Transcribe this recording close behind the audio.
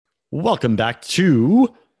Welcome back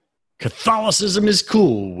to Catholicism is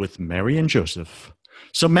Cool with Mary and Joseph.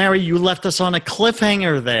 So, Mary, you left us on a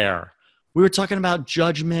cliffhanger there. We were talking about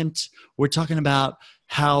judgment. We're talking about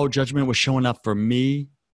how judgment was showing up for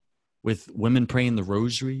me with women praying the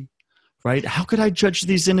rosary, right? How could I judge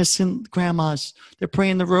these innocent grandmas? They're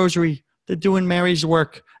praying the rosary. They're doing Mary's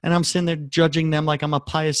work. And I'm sitting there judging them like I'm a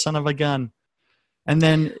pious son of a gun. And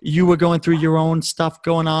then you were going through your own stuff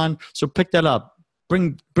going on. So pick that up.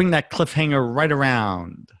 Bring that cliffhanger right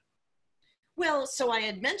around. Well, so I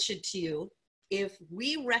had mentioned to you, if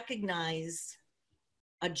we recognize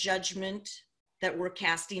a judgment that we're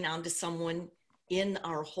casting onto someone in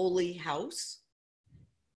our holy house,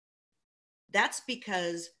 that's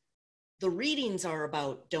because the readings are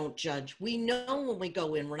about don't judge. We know when we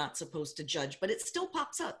go in, we're not supposed to judge, but it still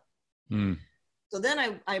pops up. So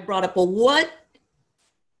then I brought up, well,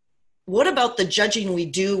 what about the judging we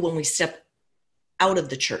do when we step out of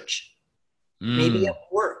the church? Maybe at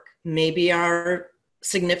work, maybe our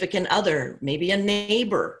significant other, maybe a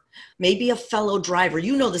neighbor, maybe a fellow driver.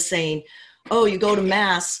 You know the saying, oh, you go to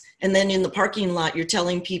mass and then in the parking lot, you're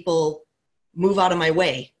telling people, move out of my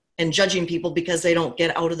way, and judging people because they don't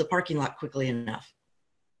get out of the parking lot quickly enough.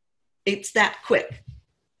 It's that quick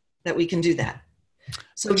that we can do that.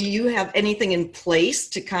 So do you have anything in place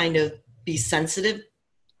to kind of be sensitive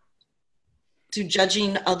to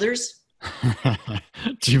judging others?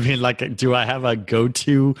 Do you mean like, do I have a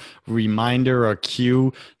go-to reminder or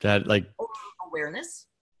cue that like awareness?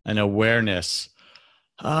 An awareness?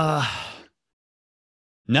 No,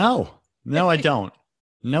 I don't.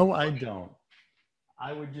 No, I don't.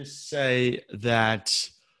 I would just say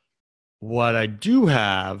that what I do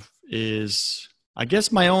have is, I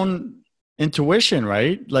guess, my own intuition,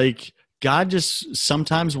 right? Like God just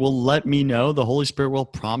sometimes will let me know, the Holy Spirit will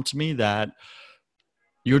prompt me that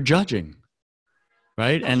you're judging,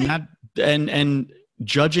 right? Okay. And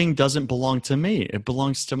judging doesn't belong to me. It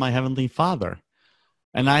belongs to my Heavenly Father.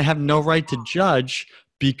 And I have no right to judge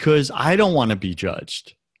because I don't want to be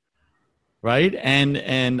judged, right?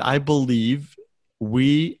 And I believe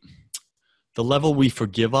the level we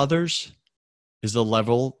forgive others is the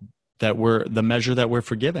level the measure that we're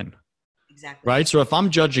forgiven. Exactly. Right? So if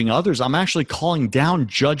I'm judging others, I'm actually calling down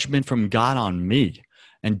judgment from God on me.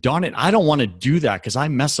 And darn it, I don't want to do that because I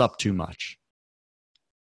mess up too much.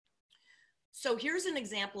 So here's an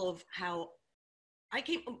example of how I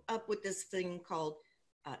came up with this thing called,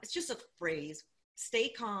 it's just a phrase, stay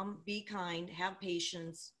calm, be kind, have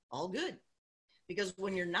patience, all good. Because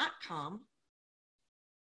when you're not calm,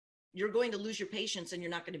 you're going to lose your patience and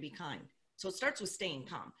you're not going to be kind. So it starts with staying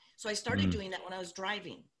calm. So I started doing that when I was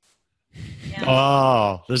driving.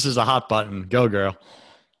 Oh, this is a hot button. Go, girl.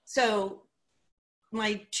 So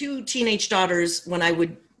my two teenage daughters, when I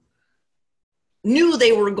knew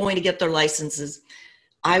they were going to get their licenses,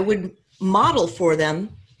 I would model for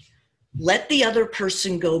them, let the other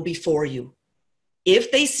person go before you. If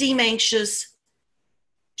they seem anxious,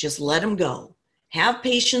 just let them go. Have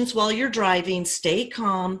patience while you're driving, stay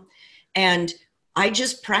calm. And I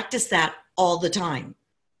just practice that all the time.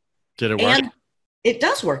 Did it work? And it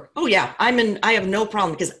does work. Oh yeah. I have no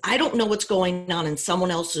problem because I don't know what's going on in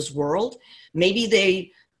someone else's world.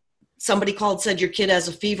 Maybe somebody called, said your kid has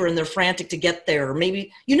a fever and they're frantic to get there. Or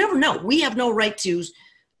maybe, you never know. We have no right to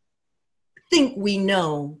think we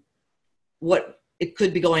know what it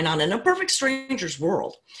could be going on in a perfect stranger's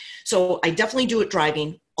world. So I definitely do it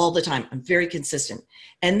driving all the time. I'm very consistent.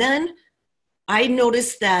 And then I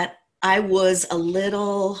noticed that I was a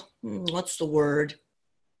little, what's the word?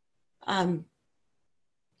 I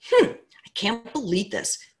can't believe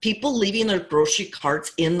this. People leaving their grocery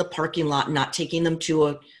carts in the parking lot, not taking them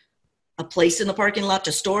to a place in the parking lot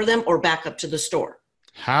to store them or back up to the store.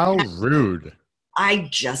 How rude. I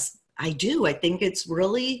do. I think it's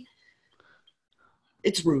rude.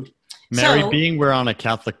 Mary, being we're on a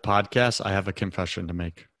Catholic podcast, I have a confession to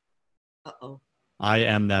make. Uh-oh. I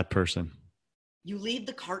am that person. You leave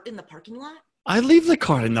the cart in the parking lot? I leave the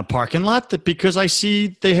cart in the parking lot because I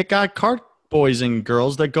see they got cart boys and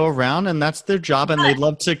girls that go around and that's their job and they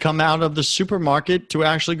love to come out of the supermarket to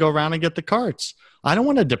actually go around and get the carts. I don't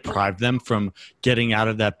want to deprive them from getting out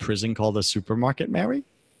of that prison called a supermarket, Mary.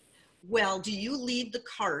 Well, do you leave the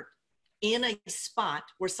cart in a spot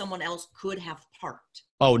where someone else could have parked?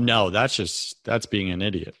 Oh, no, that's being an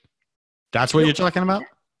idiot. That's what you're talking about?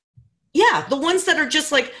 Yeah, the ones that are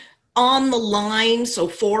just like on the line, so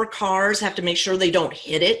 4 cars have to make sure they don't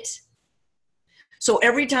hit it. So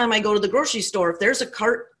every time I go to the grocery store, if there's a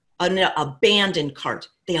cart, an abandoned cart,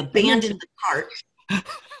 they abandoned the cart,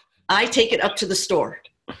 I take it up to the store.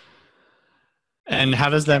 And how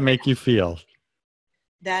does that make you feel?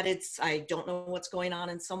 that I don't know what's going on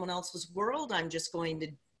in someone else's world. I'm just going to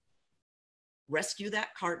rescue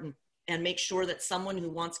that cart and make sure that someone who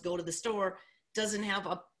wants to go to the store doesn't have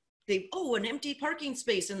an empty parking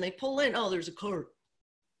space, and they pull in, oh, there's a cart.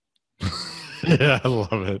 Yeah, I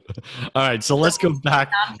love it. All right, so let's go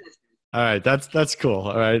back. All right, that's cool.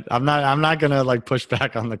 All right, I'm not gonna like push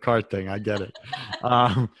back on the cart thing. I get it.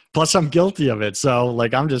 Plus, I'm guilty of it, so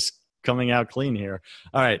like I'm just coming out clean here.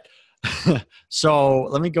 All right, so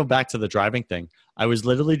let me go back to the driving thing. I was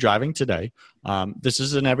literally driving today. This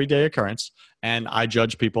is an everyday occurrence, and I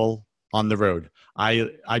judge people on the road.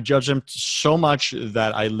 I judge them so much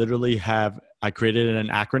that I literally I created an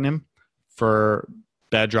acronym for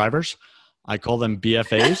bad drivers. I call them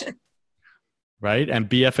BFAs, right? And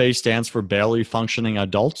BFA stands for barely functioning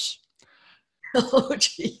adults. Oh,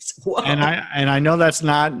 jeez. Wow. And I know that's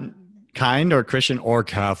not kind or Christian or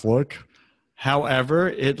Catholic. However,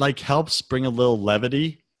 it like helps bring a little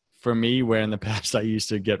levity for me, where in the past I used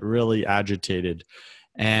to get really agitated.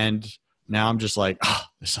 And now I'm just like, oh,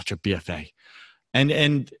 there's such a BFA.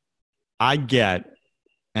 And I get,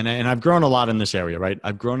 and I've grown a lot in this area, right?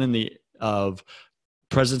 I've grown in of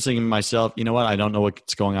presencing myself, you know what? I don't know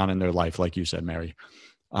what's going on in their life. Like you said, Mary,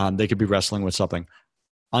 they could be wrestling with something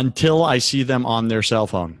until I see them on their cell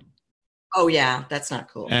phone. Oh yeah. That's not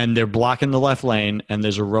cool. And they're blocking the left lane and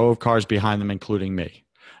there's a row of cars behind them, including me.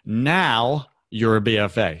 Now you're a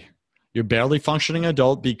BFA. You're barely functioning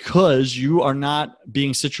adult because you are not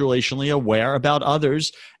being situationally aware about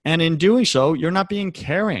others. And in doing so, you're not being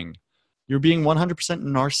caring. You're being 100%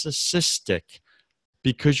 narcissistic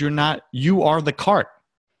because you are the cart.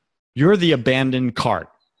 You're the abandoned cart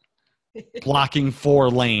blocking 4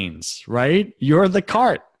 lanes, right? You're the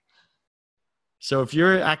cart. So if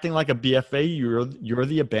you're acting like a BFA, you're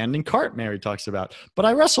the abandoned cart Mary talks about. But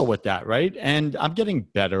I wrestle with that, right? And I'm getting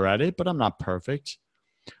better at it, but I'm not perfect.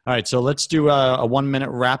 All right, so let's do a 1-minute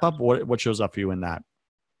wrap up. What shows up for you in that?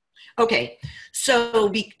 Okay, so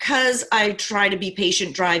because I try to be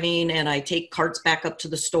patient driving and I take carts back up to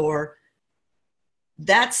the store,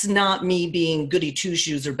 that's not me being goody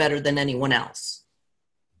two-shoes or better than anyone else.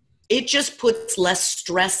 It just puts less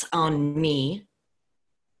stress on me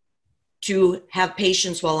to have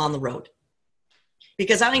patience while on the road.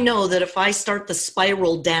 Because I know that if I start the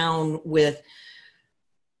spiral down with,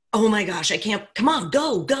 oh my gosh, I can't, come on,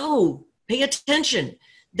 go, pay attention,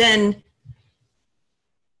 then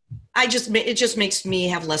it just makes me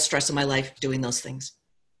have less stress in my life doing those things.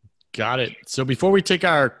 Got it. So before we take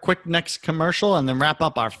our quick next commercial and then wrap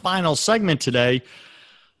up our final segment today,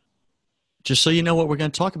 just so you know what we're going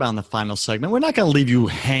to talk about in the final segment, we're not going to leave you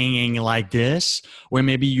hanging like this, where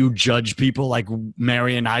maybe you judge people like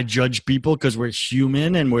Mary and I judge people because we're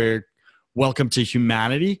human and we're welcome to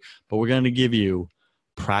humanity, but we're going to give you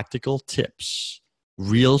practical tips,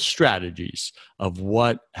 real strategies of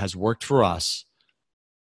what has worked for us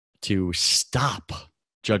to stop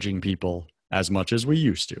judging people as much as we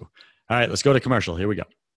used to. All right, let's go to commercial. Here we go.